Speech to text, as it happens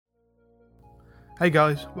Hey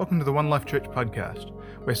guys, welcome to the One Life Church podcast.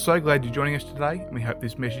 We're so glad you're joining us today, and we hope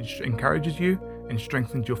this message encourages you and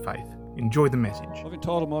strengthens your faith. Enjoy the message. I've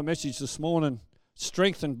entitled my message this morning,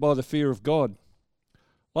 Strengthened by the Fear of God.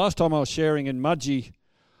 Last time I was sharing in Mckenzie,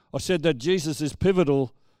 I said that Jesus is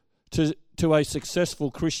pivotal to a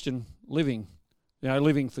successful Christian living,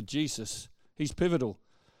 living for Jesus. He's pivotal.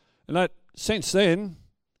 And that since then,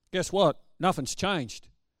 guess what? Nothing's changed.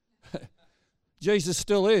 Jesus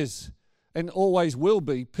still is and always will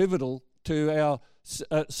be pivotal to our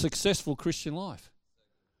successful Christian life.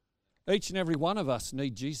 Each and every one of us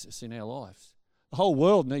need Jesus in our lives. The whole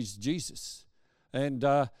world needs Jesus. And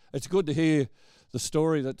it's good to hear the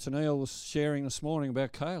story that Tennille was sharing this morning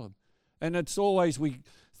about Caleb. And it's always, we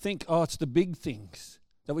think, it's the big things,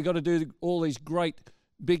 that we've got to do all these great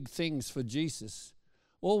big things for Jesus.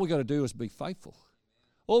 All we've got to do is be faithful.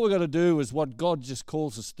 All we've got to do is what God just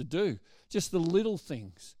calls us to do, just the little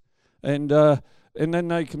things. And then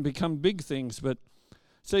they can become big things. But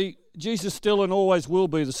see, Jesus still and always will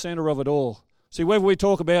be the center of it all. See, whether we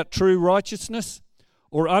talk about true righteousness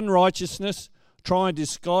or unrighteousness, try and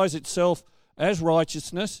disguise itself as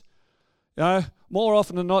righteousness, more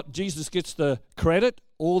often than not, Jesus gets the credit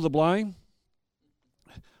or the blame.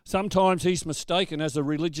 Sometimes he's mistaken as a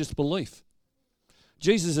religious belief.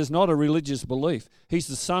 Jesus is not a religious belief. He's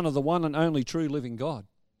the Son of the one and only true living God.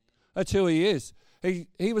 That's who he is.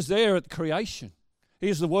 He was there at creation. He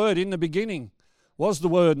is the Word. In the beginning was the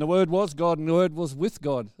Word, and the Word was God, and the Word was with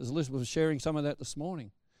God, as Elizabeth was sharing some of that this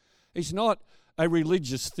morning. He's not a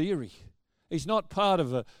religious theory. He's not part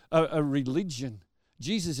of a religion.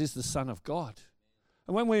 Jesus is the Son of God.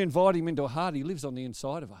 And when we invite him into our heart, he lives on the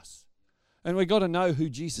inside of us. And we've got to know who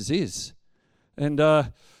Jesus is. And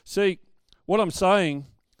see, what I'm saying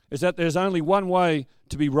is that there's only one way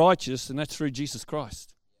to be righteous, and that's through Jesus Christ.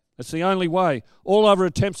 It's the only way. All other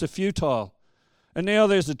attempts are futile. And now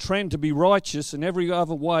there's a trend to be righteous in every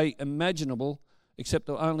other way imaginable except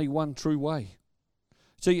the only one true way.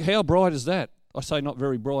 See, how bright is that? I say not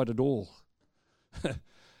very bright at all.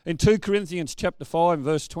 In 2 Corinthians chapter 5,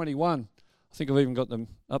 verse 21, I think I've even got them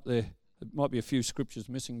up there. There might be a few scriptures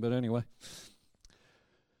missing, but anyway.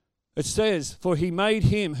 It says, "For he made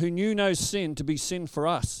him who knew no sin to be sin for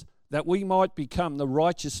us, that we might become the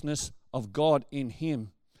righteousness of God in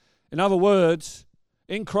him." In other words,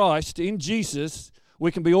 in Christ, in Jesus, we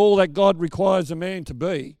can be all that God requires a man to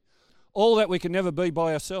be, all that we can never be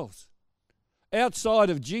by ourselves. Outside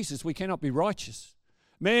of Jesus, we cannot be righteous.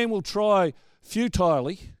 Man will try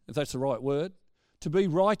futilely, if that's the right word, to be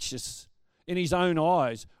righteous in his own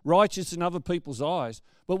eyes, righteous in other people's eyes,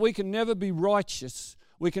 but we can never be righteous.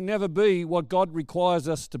 We can never be what God requires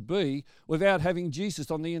us to be without having Jesus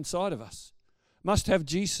on the inside of us. Must have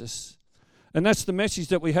Jesus. And that's the message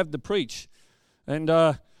that we have to preach. And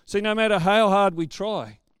see, no matter how hard we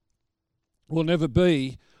try, we'll never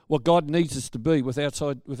be what God needs us to be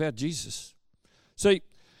without Jesus. See,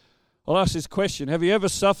 I'll ask this question. Have you ever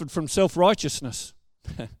suffered from self-righteousness?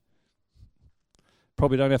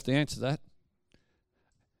 Probably don't have to answer that.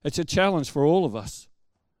 It's a challenge for all of us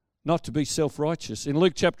not to be self-righteous. In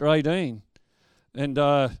Luke chapter 18, and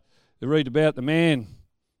they read about the man.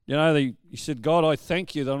 He said, "God, I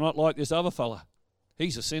thank you that I'm not like this other fella.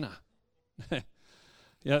 He's a sinner."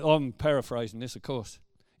 I'm paraphrasing this, of course.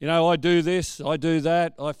 I do this, I do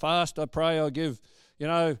that, I fast, I pray, I give,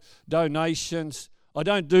 donations. I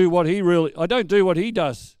don't do what he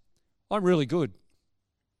does. I'm really good.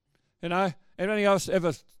 Any of us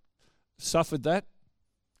ever suffered that?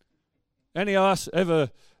 Any of us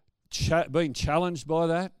ever been challenged by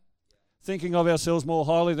that? Thinking of ourselves more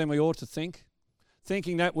highly than we ought to think?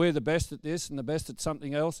 Thinking that we're the best at this and the best at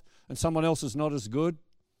something else and someone else is not as good?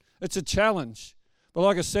 It's a challenge. But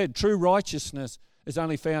like I said, true righteousness is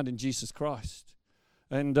only found in Jesus Christ.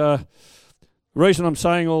 And the reason I'm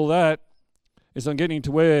saying all that is I'm getting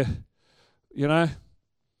to where, that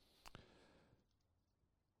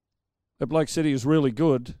Blake City is really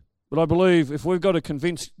good. But I believe if we've got to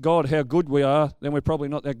convince God how good we are, then we're probably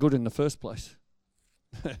not that good in the first place.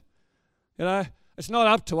 It's not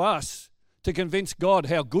up to us to convince God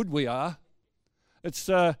how good we are. It's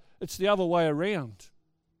the other way around.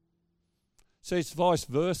 See, it's vice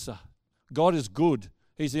versa. God is good.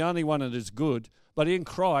 He's the only one that is good. But in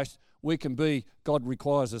Christ, we can be God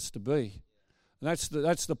requires us to be. And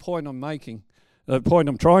that's the point I'm making. The point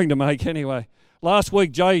I'm trying to make anyway. Last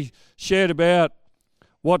week, Jay shared about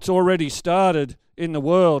what's already started in the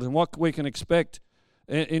world and what we can expect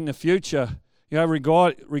in the future,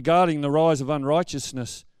 regarding the rise of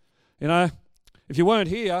unrighteousness. If you weren't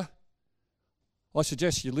here, I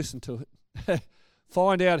suggest you listen to it.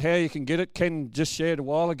 Find out how you can get it. Ken just shared a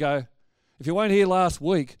while ago. If you weren't here last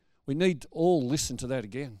week, we need to all listen to that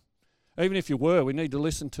again. Even if you were, we need to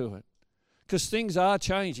listen to it. Because things are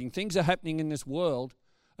changing. Things are happening in this world,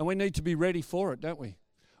 and we need to be ready for it, don't we?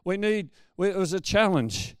 It was a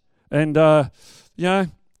challenge. And,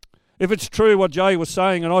 if it's true what Jay was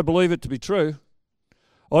saying, and I believe it to be true,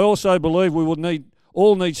 I also believe we will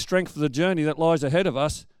all need strength for the journey that lies ahead of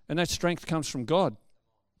us, and that strength comes from God.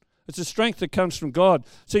 It's a strength that comes from God.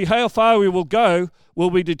 See, how far we will go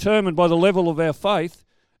will be determined by the level of our faith,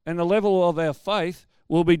 and the level of our faith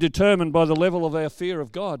will be determined by the level of our fear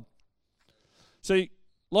of God. See,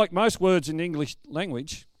 like most words in the English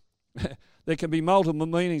language, there can be multiple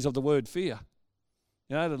meanings of the word fear.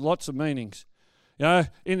 There are lots of meanings.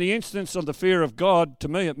 In the instance of the fear of God, to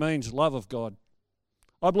me it means love of God.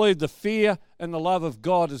 I believe the fear and the love of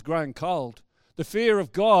God has grown cold. The fear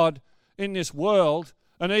of God in this world,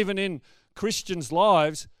 and even in Christians'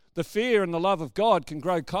 lives, the fear and the love of God can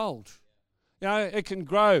grow cold. It can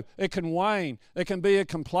grow, it can wane, there can be a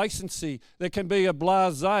complacency, there can be a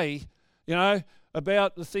blasé,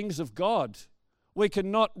 about the things of God. We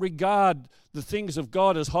cannot regard the things of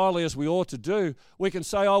God as highly as we ought to do. We can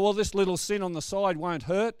say, this little sin on the side won't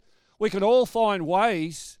hurt. We can all find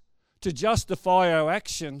ways to justify our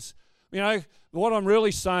actions. What I'm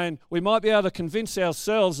really saying, we might be able to convince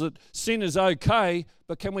ourselves that sin is okay,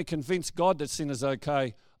 but can we convince God that sin is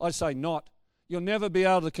okay? I say not. You'll never be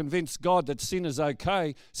able to convince God that sin is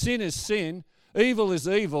okay. Sin is sin. Evil is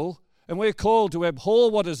evil. And we're called to abhor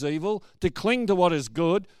what is evil, to cling to what is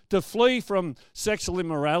good, to flee from sexual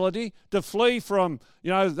immorality, to flee from,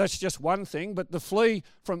 that's just one thing, but to flee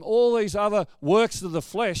from all these other works of the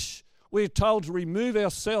flesh. We're told to remove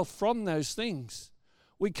ourselves from those things.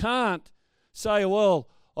 We can't say,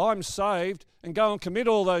 I'm saved, and go and commit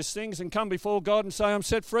all those things and come before God and say, I'm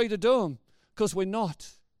set free to do them, because we're not.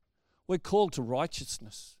 We're called to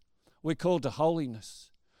righteousness. We're called to holiness.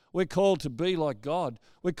 We're called to be like God.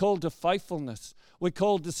 We're called to faithfulness. We're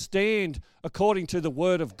called to stand according to the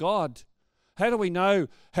Word of God. How do we know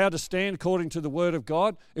how to stand according to the Word of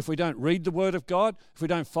God if we don't read the Word of God, if we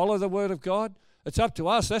don't follow the Word of God? It's up to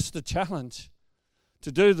us. That's the challenge,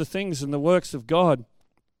 to do the things and the works of God.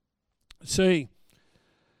 See,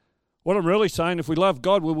 what I'm really saying, if we love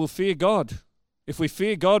God, we will fear God. If we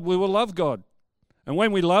fear God, we will love God. And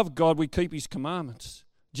when we love God, we keep His commandments.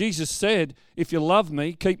 Jesus said, if you love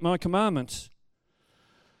me, keep my commandments.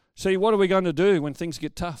 See, what are we going to do when things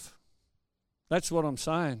get tough? That's what I'm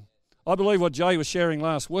saying. I believe what Jay was sharing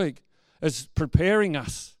last week is preparing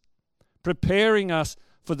us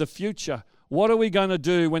for the future. What are we going to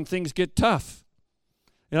do when things get tough?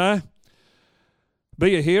 Be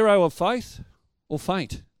a hero of faith or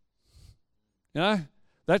faint.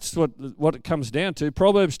 That's what it comes down to.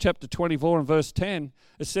 Proverbs chapter 24 and verse 10,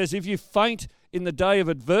 it says, if you faint in the day of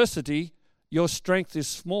adversity, your strength is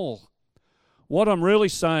small. What I'm really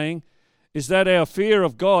saying is that our fear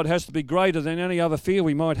of God has to be greater than any other fear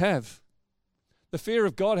we might have. The fear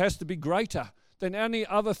of God has to be greater than any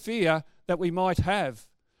other fear that we might have.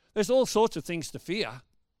 There's all sorts of things to fear.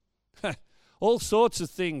 All sorts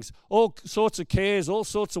of things, all sorts of cares, all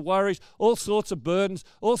sorts of worries, all sorts of burdens,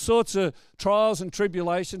 all sorts of trials and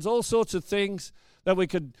tribulations, all sorts of things that we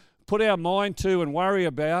could put our mind to and worry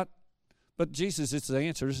about. But Jesus is the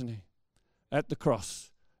answer, isn't He? At the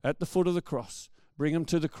cross, at the foot of the cross. Bring them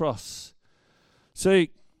to the cross.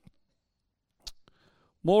 See,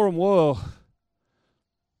 more and more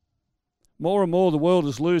the world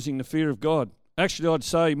is losing the fear of God. Actually, I'd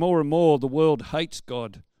say more and more the world hates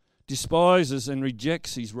God, despises and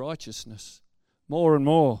rejects His righteousness. More and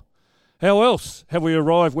more. How else have we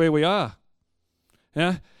arrived where we are?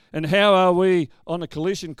 And how are we on a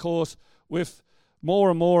collision course with more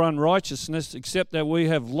and more unrighteousness, except that we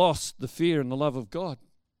have lost the fear and the love of God?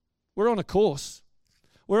 We're on a course.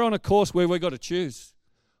 We're on a course where we've got to choose.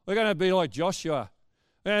 We're going to be like Joshua.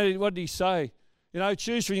 What did he say?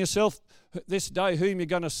 Choose for yourself this day whom you're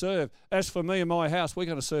going to serve. As for me and my house, we're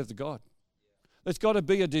going to serve the God. There's got to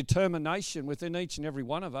be a determination within each and every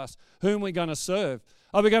one of us whom we're going to serve.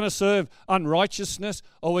 Are we going to serve unrighteousness,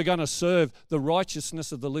 or are we going to serve the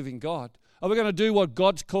righteousness of the living God? Are we going to do what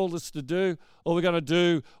God's called us to do, or are we going to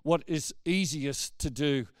do what is easiest to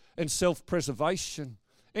do in self-preservation?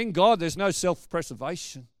 In God, there's no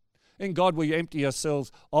self-preservation. In God, we empty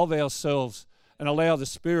ourselves of ourselves and allow the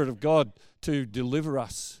Spirit of God to deliver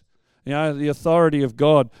us. The authority of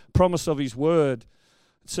God, promise of His word.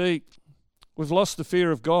 See, we've lost the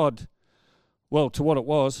fear of God, to what it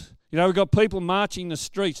was. We've got people marching the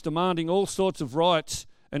streets demanding all sorts of rights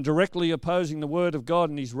and directly opposing the word of God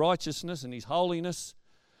and His righteousness and His holiness.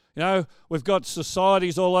 We've got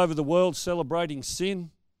societies all over the world celebrating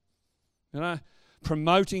sin.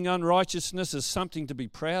 promoting unrighteousness as something to be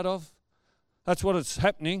proud of. That's what it's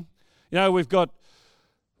happening. We've got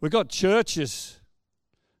churches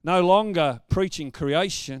no longer preaching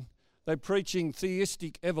creation. They're preaching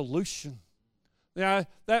theistic evolution.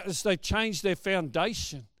 They've changed their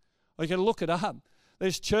foundation. You can look it up.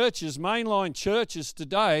 There's churches, mainline churches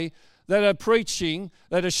today, that are preaching,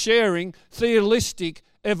 that are sharing theistic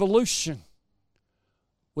evolution.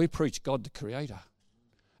 We preach God the Creator.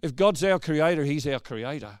 If God's our Creator, He's our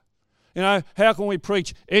Creator. How can we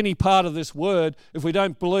preach any part of this word if we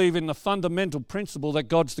don't believe in the fundamental principle that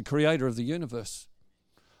God's the Creator of the universe?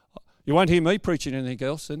 You won't hear me preaching anything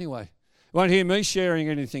else anyway. You won't hear me sharing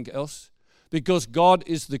anything else because God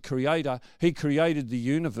is the Creator. He created the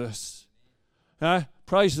universe.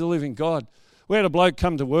 Praise the living God. We had a bloke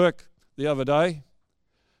come to work the other day,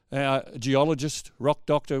 a geologist, rock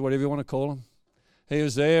doctor, whatever you want to call him. He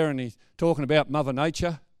was there and he's talking about Mother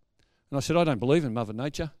Nature. And I said, I don't believe in Mother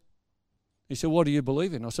Nature. He said, what do you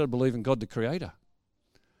believe in? I said, I believe in God the Creator.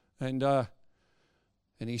 And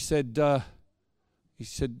he said,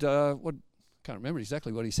 what? Can't remember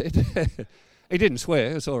exactly what he said. He didn't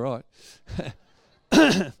swear. It's all right.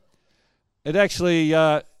 It actually,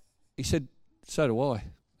 he said, so do I.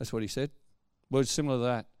 That's what he said. Words similar to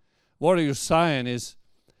that. What he was saying is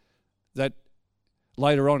that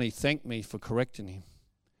later on he thanked me for correcting him.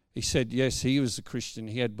 He said, yes, he was a Christian.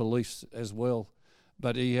 He had beliefs as well.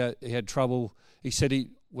 But he had trouble. He said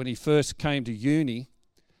when he first came to uni,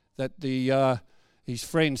 that his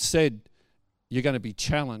friends said, you're going to be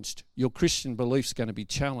challenged. Your Christian belief's going to be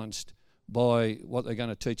challenged by what they're going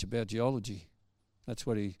to teach about geology. That's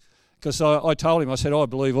what because I told him, I said, I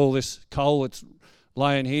believe all this coal that's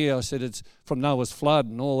laying here, I said it's from Noah's flood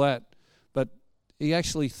and all that. But he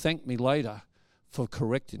actually thanked me later for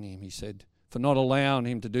correcting him, he said, for not allowing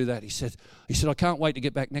him to do that. He said, I can't wait to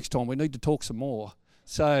get back next time. We need to talk some more.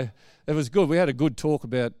 So it was good. We had a good talk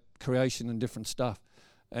about creation and different stuff.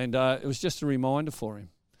 And it was just a reminder for him.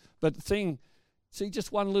 But the thing,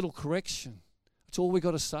 just one little correction. That's all we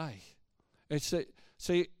got to say.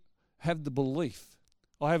 Have the belief.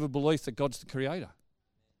 I have a belief that God's the Creator.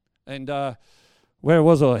 And where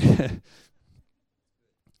was I?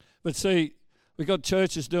 But see, we got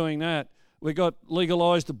churches doing that. We got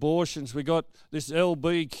legalised abortions. We got this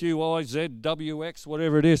LBQIZWX,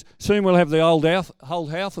 whatever it is. Soon we'll have the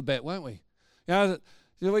whole alphabet, won't we?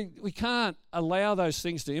 We can't allow those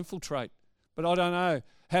things to infiltrate. But I don't know.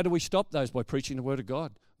 How do we stop those? By preaching the Word of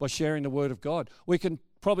God, by sharing the Word of God. We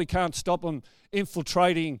probably can't stop them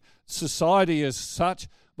infiltrating society as such,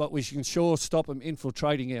 but we can sure stop them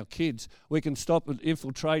infiltrating our kids. We can stop it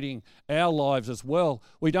infiltrating our lives as well.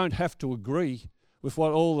 We don't have to agree with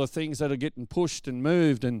all the things that are getting pushed and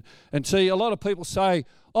moved. And see, a lot of people say,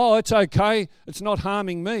 oh, it's okay, it's not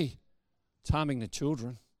harming me. It's harming the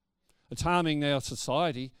children. It's harming our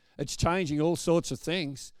society. It's changing all sorts of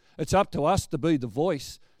things. It's up to us to be the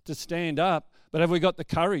voice, to stand up. But have we got the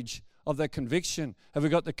courage of that conviction? Have we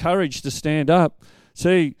got the courage to stand up?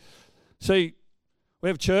 See, we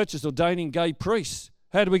have churches ordaining gay priests.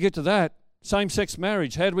 How do we get to that? Same-sex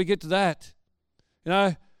marriage. How do we get to that?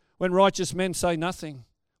 When righteous men say nothing,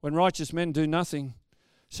 when righteous men do nothing.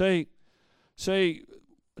 See,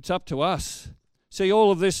 it's up to us. See,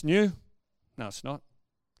 all of this new? No, it's not.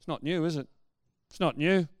 It's not new, is it? It's not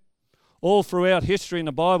new. All throughout history in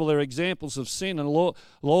the Bible there are examples of sin and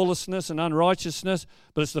lawlessness and unrighteousness,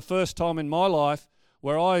 but it's the first time in my life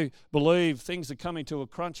where I believe things are coming to a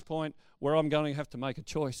crunch point where I'm going to have to make a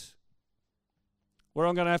choice. Where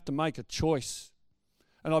I'm going to have to make a choice.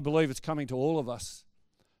 And I believe it's coming to all of us.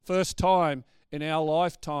 First time in our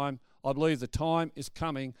lifetime, I believe the time is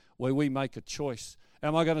coming where we make a choice.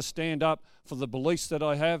 Am I going to stand up for the beliefs that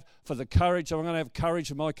I have, for the courage? Am I going to have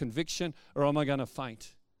courage of my conviction, or am I going to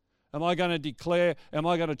faint? Am I going to declare, am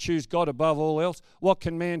I going to choose God above all else? What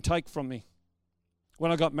can man take from me?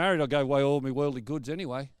 When I got married, I gave away all my worldly goods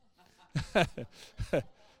anyway.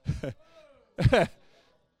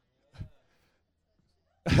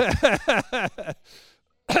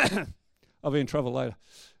 I'll be in trouble later.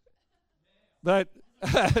 But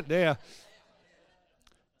now,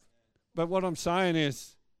 but what I'm saying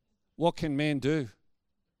is, what can man do?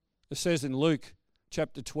 It says in Luke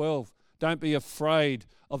chapter 12, don't be afraid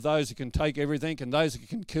of those who can take everything and those who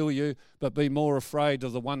can kill you, but be more afraid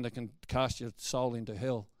of the one that can cast your soul into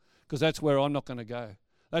hell. Because that's where I'm not going to go.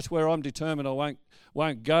 That's where I'm determined I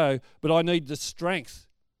won't go, but I need the strength.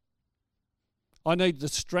 I need the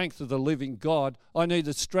strength of the living God. I need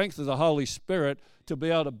the strength of the Holy Spirit to be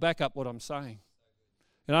able to back up what I'm saying.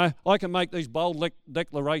 I can make these bold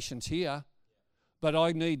declarations here, but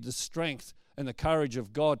I need the strength and the courage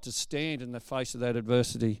of God to stand in the face of that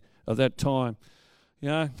adversity of that time. You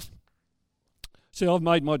know, see, I've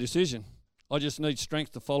made my decision. I just need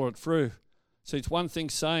strength to follow it through. See, it's one thing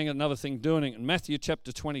saying it, another thing doing it. In Matthew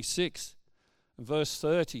chapter 26, verse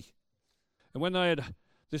 30, and when they had,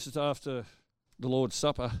 this is after the Lord's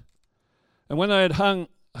Supper, and when they had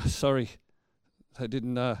they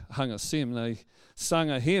didn't hung a sim, they sung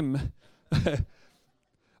a hymn,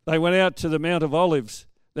 they went out to the Mount of Olives.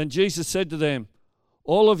 Then Jesus said to them,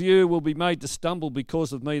 all of you will be made to stumble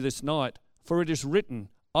because of me this night, for it is written,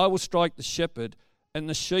 I will strike the shepherd, and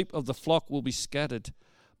the sheep of the flock will be scattered.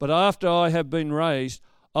 But after I have been raised,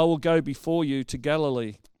 I will go before you to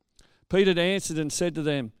Galilee. Peter answered and said to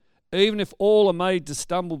them, even if all are made to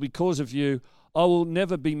stumble because of you, I will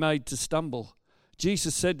never be made to stumble.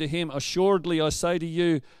 Jesus said to him, assuredly I say to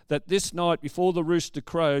you that this night before the rooster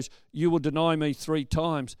crows, you will deny me 3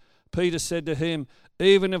 times. Peter said to him,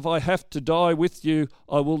 even if I have to die with you,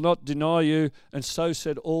 I will not deny you. And so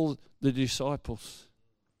said all the disciples.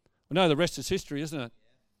 We know the rest is history, isn't it?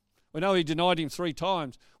 We know he denied him 3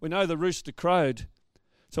 times. We know the rooster crowed.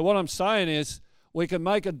 So what I'm saying is we can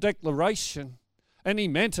make a declaration, and he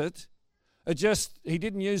meant it. He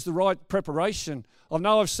didn't use the right preparation. I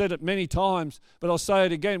know I've said it many times, but I'll say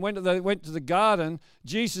it again. When they went to the garden,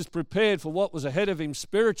 Jesus prepared for what was ahead of him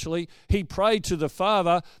spiritually. He prayed to the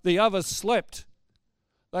Father. The others slept.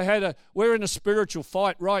 We're in a spiritual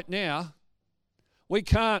fight right now. We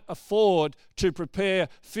can't afford to prepare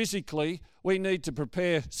physically. We need to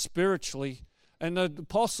prepare spiritually. And the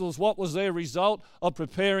apostles, what was their result of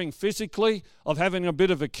preparing physically, of having a bit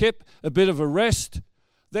of a kip, a bit of a rest?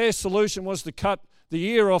 Their solution was to cut the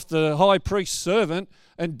ear off the high priest's servant,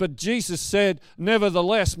 but Jesus said,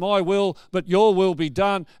 nevertheless, my will, but your will be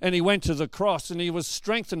done. And he went to the cross, and he was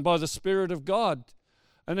strengthened by the Spirit of God.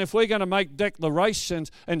 And if we're going to make declarations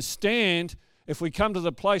and stand, if we come to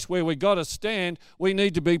the place where we've got to stand, we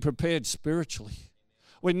need to be prepared spiritually.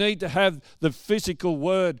 We need to have the physical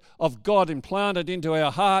word of God implanted into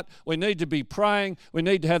our heart. We need to be praying. We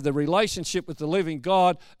need to have the relationship with the living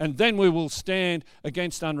God, and then we will stand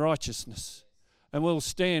against unrighteousness. And we'll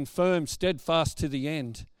stand firm, steadfast to the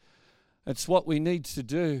end. It's what we need to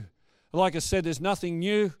do. Like I said, there's nothing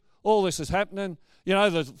new. All this is happening. You know,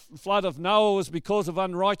 the flood of Noah was because of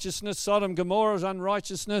unrighteousness. Sodom and Gomorrah's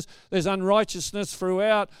unrighteousness. There's unrighteousness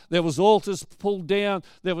throughout. There was altars pulled down.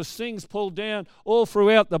 There was things pulled down. All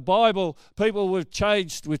throughout the Bible, people were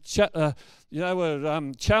challenged with, challenged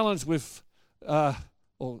with,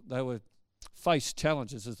 or they were faced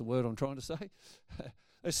challenges is the word I'm trying to say.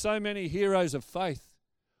 There's so many heroes of faith.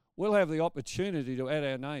 We'll have the opportunity to add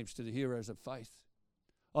our names to the heroes of faith.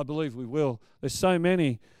 I believe we will. There's so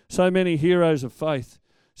many heroes of faith.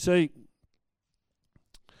 See,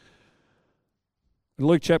 in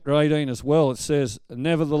Luke chapter 18 as well, it says,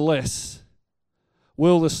 nevertheless,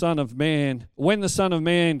 when the Son of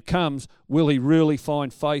Man comes, will he really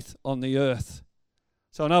find faith on the earth?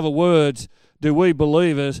 So in other words, do we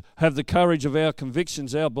believers have the courage of our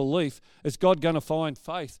convictions, our belief? Is God going to find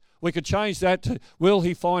faith? We could change that to, will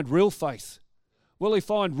he find real faith? Will he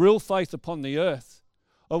find real faith upon the earth?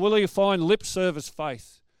 Or will he find lip service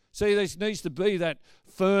faith? See, there needs to be that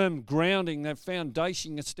firm grounding, that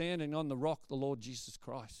foundation of standing on the rock, the Lord Jesus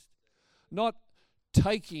Christ. Not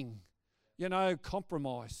taking,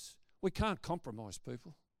 compromise. We can't compromise,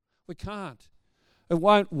 people. We can't. It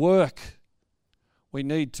won't work. We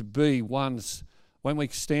need to be ones when we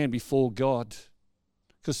stand before God.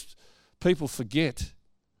 Because people forget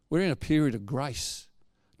we're in a period of grace.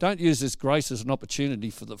 Don't use this grace as an opportunity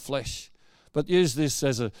for the flesh, but use this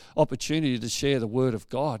as an opportunity to share the word of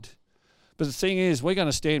God. But the thing is, we're going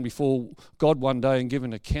to stand before God one day and give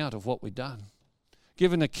an account of what we've done.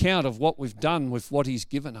 Give an account of what we've done with what he's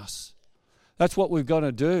given us. That's what we've got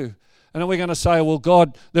to do. And then we're going to say, well,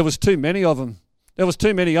 God, there was too many of them. There was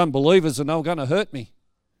too many unbelievers and they were going to hurt me.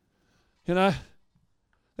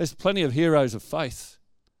 There's plenty of heroes of faith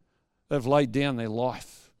that have laid down their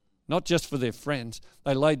life. Not just for their friends.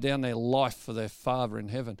 They laid down their life for their Father in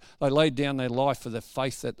heaven. They laid down their life for the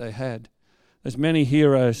faith that they had. There's many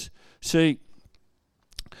heroes. See,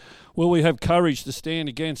 will we have courage to stand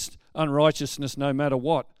against unrighteousness no matter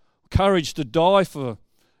what? Courage to die for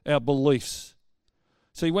our beliefs.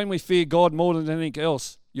 See, when we fear God more than anything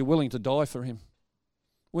else, you're willing to die for him.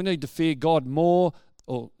 We need to fear God more,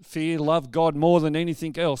 love God more than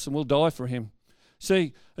anything else, and we'll die for him.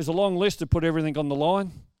 See, there's a long list to put everything on the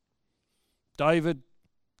line. David,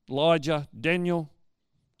 Elijah, Daniel.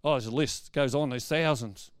 Oh, there's a list. It goes on. There's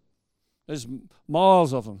thousands. There's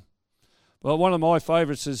miles of them. But one of my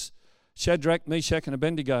favourites is Shadrach, Meshach and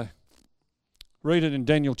Abednego. Read it in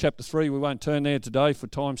Daniel chapter 3. We won't turn there today for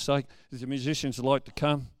time's sake, if the musicians would like to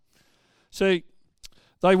come. See,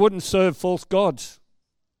 they wouldn't serve false gods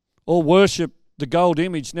or worship the gold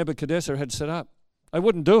image Nebuchadnezzar had set up. They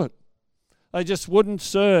wouldn't do it. They just wouldn't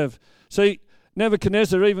serve. See,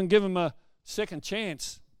 Nebuchadnezzar even gave them a second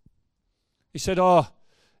chance. He said, I'm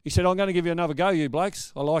going to give you another go, you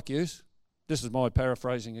blokes. I like yous. This is my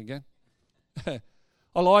paraphrasing again.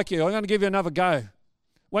 I like you. I'm going to give you another go.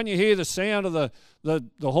 When you hear the sound of the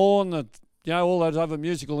horn, all those other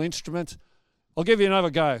musical instruments, I'll give you another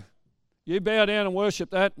go. You bow down and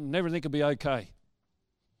worship that and everything will be okay.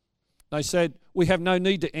 They said, we have no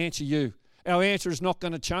need to answer you. Our answer is not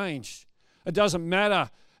going to change. It doesn't matter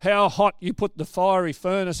how hot you put the fiery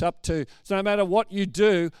furnace up to. So no matter what you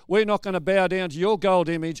do, we're not going to bow down to your gold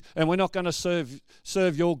image and we're not going to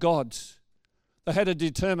serve your gods. They had a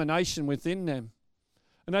determination within them.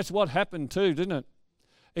 And that's what happened too, didn't it?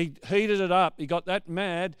 He heated it up. He got that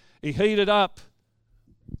mad. He heated up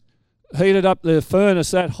the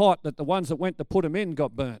furnace that hot that the ones that went to put him in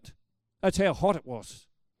got burnt. That's how hot it was.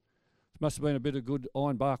 It must have been a bit of good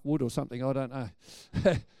ironbark wood or something, I don't know.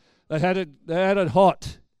 They had it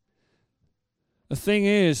hot. The thing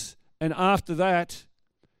is, and after that,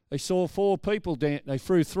 they saw 4 people down. They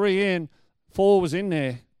threw 3 in, 4 was in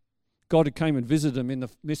there. God had came and visited them in the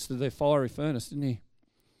midst of their fiery furnace, didn't he?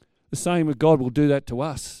 The same with God will do that to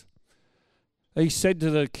us. He said to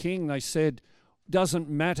the king, they said, doesn't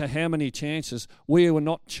matter how many chances, we were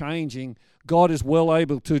not changing. God is well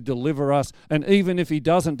able to deliver us. And even if he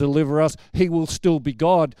doesn't deliver us, he will still be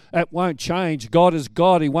God. It won't change. God is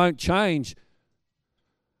God. He won't change.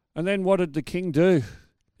 And then what did the king do?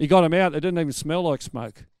 He got them out. They didn't even smell like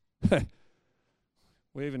smoke.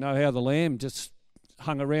 We even know how the lamb just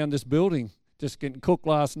hung around this building, just getting cooked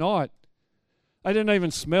last night. They didn't even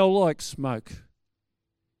smell like smoke.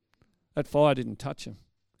 That fire didn't touch them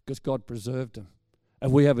because God preserved them.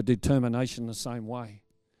 And we have a determination the same way.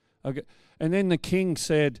 Okay. And then the king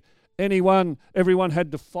said, everyone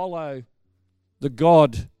had to follow the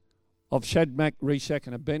God of Shadrach, Meshach,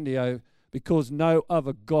 and Abednego because no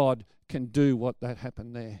other God can do what that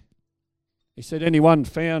happened there. He said anyone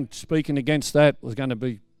found speaking against that was going to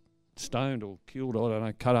be stoned or killed, or I don't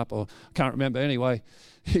know, cut up, or I can't remember anyway.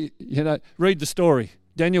 Read the story,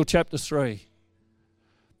 Daniel chapter 3.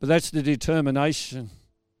 But that's the determination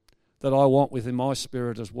that I want within my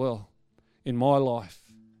spirit as well, in my life.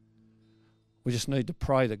 We just need to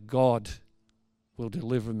pray that God will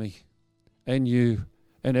deliver me and you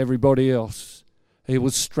and everybody else. He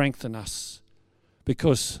will strengthen us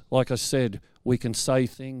because, like I said, we can say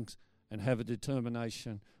things and have a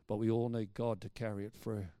determination, but we all need God to carry it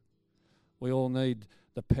through. We all need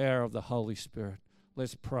the power of the Holy Spirit.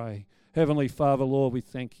 Let's pray. Heavenly Father, Lord, we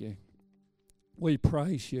thank you. We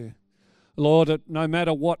praise you. Lord, that no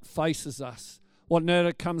matter what faces us, what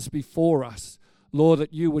matter comes before us, Lord,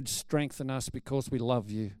 that you would strengthen us because we love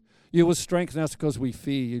you. You will strengthen us because we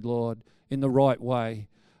fear you, Lord, in the right way.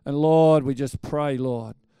 And Lord, we just pray,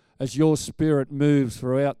 Lord, as your Spirit moves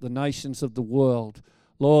throughout the nations of the world,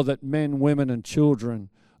 Lord, that men, women, and children,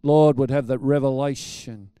 Lord, would have that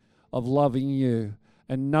revelation of loving you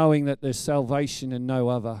and knowing that there's salvation in no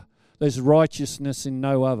other. There's righteousness in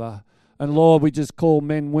no other. And Lord, we just call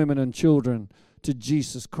men, women, and children to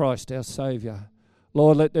Jesus Christ, our Saviour.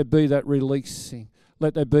 Lord, let there be that releasing.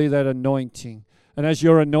 Let there be that anointing. And as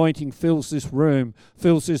your anointing fills this room,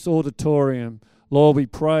 fills this auditorium, Lord, we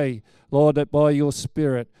pray, Lord, that by your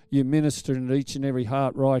Spirit you minister in each and every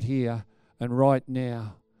heart right here and right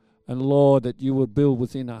now. And Lord, that you will build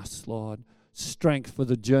within us, Lord, strength for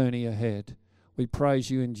the journey ahead. We praise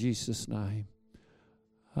you in Jesus' name.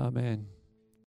 Amen.